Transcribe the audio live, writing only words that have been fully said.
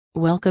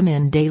Welcome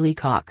in Daily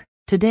Cock.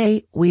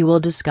 Today, we will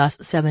discuss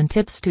 7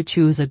 tips to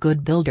choose a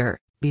good builder.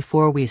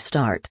 Before we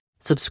start,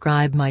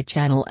 subscribe my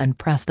channel and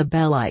press the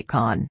bell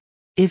icon.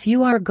 If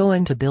you are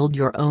going to build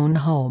your own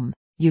home,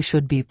 you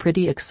should be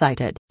pretty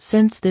excited.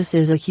 Since this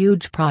is a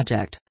huge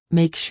project,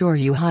 make sure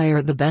you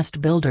hire the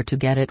best builder to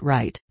get it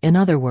right. In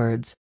other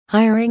words,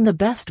 hiring the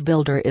best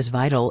builder is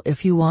vital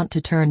if you want to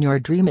turn your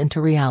dream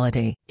into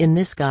reality. In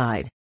this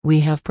guide,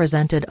 we have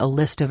presented a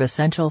list of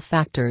essential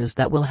factors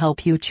that will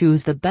help you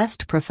choose the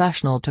best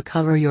professional to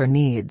cover your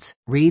needs.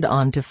 Read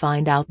on to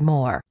find out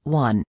more.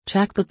 1.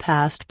 Check the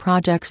past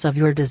projects of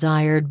your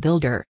desired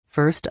builder.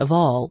 First of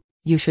all,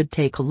 you should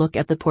take a look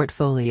at the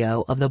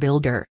portfolio of the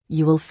builder.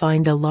 You will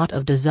find a lot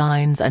of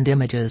designs and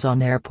images on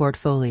their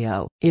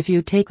portfolio. If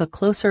you take a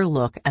closer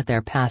look at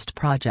their past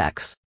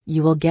projects,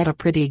 you will get a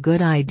pretty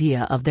good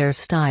idea of their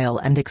style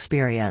and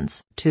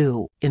experience.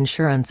 2.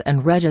 Insurance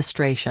and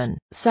registration.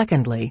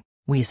 Secondly,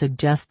 we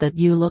suggest that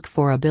you look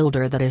for a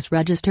builder that is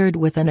registered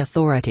with an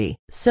authority.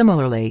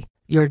 Similarly,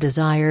 your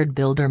desired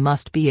builder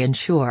must be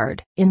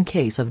insured. In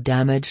case of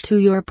damage to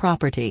your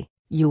property,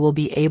 you will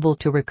be able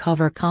to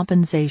recover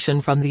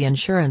compensation from the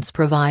insurance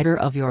provider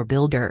of your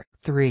builder.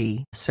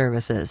 3.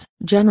 Services.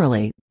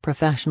 Generally,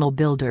 professional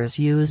builders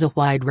use a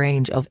wide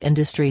range of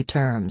industry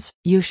terms.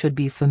 You should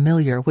be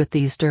familiar with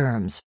these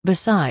terms.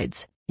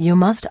 Besides, you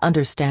must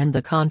understand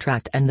the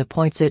contract and the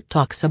points it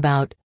talks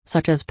about,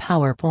 such as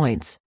power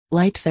points,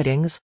 light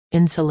fittings,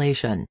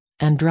 insulation,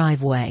 and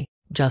driveway,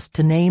 just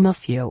to name a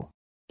few.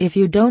 If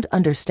you don't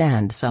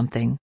understand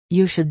something,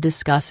 you should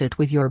discuss it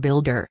with your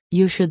builder.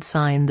 You should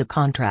sign the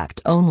contract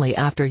only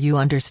after you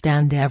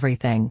understand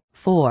everything.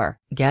 4.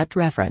 Get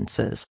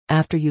references.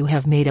 After you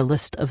have made a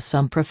list of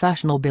some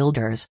professional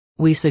builders,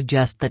 we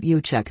suggest that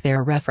you check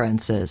their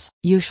references.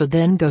 You should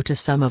then go to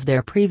some of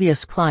their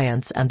previous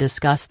clients and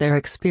discuss their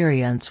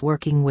experience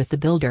working with the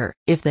builder.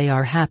 If they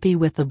are happy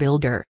with the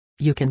builder,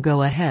 you can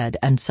go ahead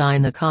and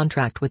sign the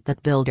contract with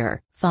that builder.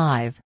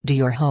 5. Do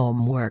your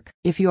homework.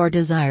 If your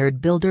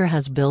desired builder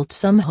has built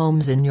some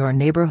homes in your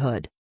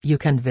neighborhood, you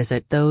can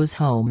visit those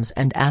homes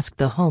and ask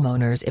the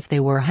homeowners if they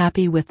were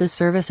happy with the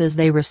services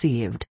they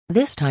received.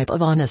 This type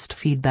of honest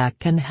feedback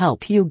can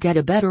help you get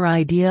a better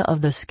idea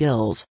of the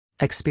skills,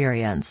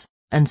 experience,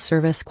 and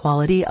service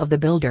quality of the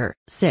builder.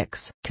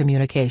 6.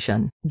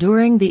 Communication.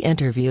 During the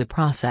interview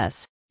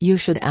process, you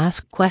should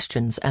ask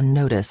questions and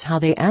notice how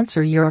they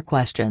answer your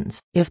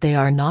questions. If they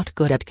are not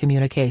good at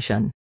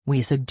communication,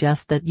 we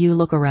suggest that you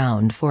look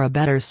around for a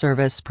better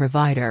service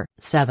provider.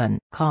 7.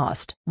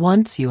 Cost.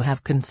 Once you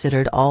have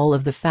considered all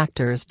of the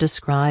factors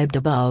described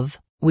above,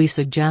 we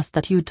suggest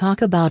that you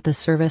talk about the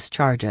service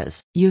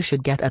charges. You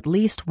should get at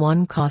least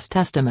one cost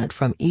estimate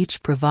from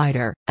each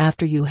provider.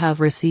 After you have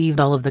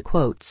received all of the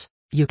quotes,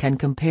 you can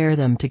compare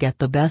them to get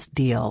the best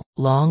deal.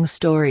 Long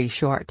story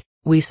short,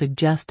 we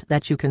suggest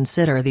that you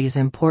consider these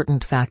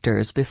important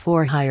factors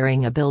before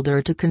hiring a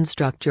builder to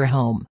construct your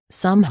home.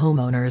 Some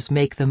homeowners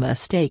make the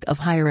mistake of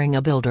hiring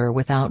a builder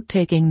without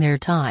taking their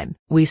time.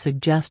 We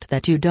suggest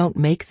that you don't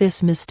make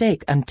this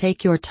mistake and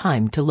take your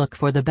time to look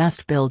for the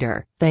best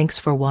builder. Thanks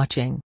for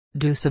watching.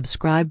 Do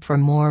subscribe for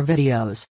more videos.